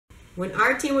When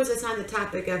our team was assigned the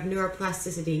topic of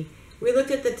neuroplasticity, we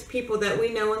looked at the people that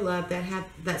we know and love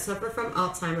that suffer from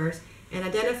Alzheimer's and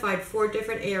identified 4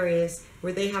 different areas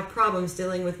where they have problems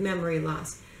dealing with memory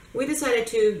loss. We decided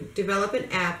to develop an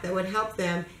app that would help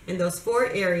them in those 4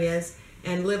 areas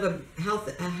and live a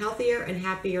healthier and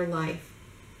happier life.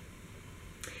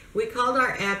 We called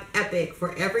our app EPIC,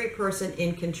 for every person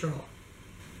in control.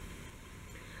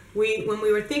 When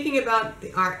we were thinking about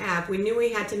our app, we knew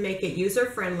we had to make it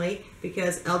user-friendly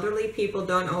because elderly people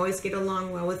don't always get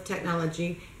along well with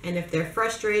technology, and if they're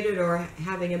frustrated or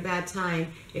having a bad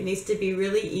time, it needs to be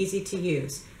really easy to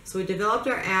use. So we developed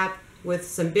our app with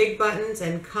some big buttons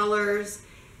and colors,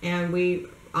 and we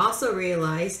also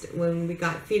realized when we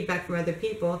got feedback from other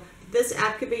people, this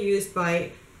app could be used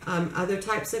by other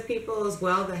types of people as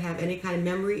well that have any kind of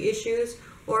memory issues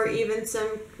or even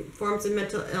some forms of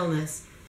mental illness.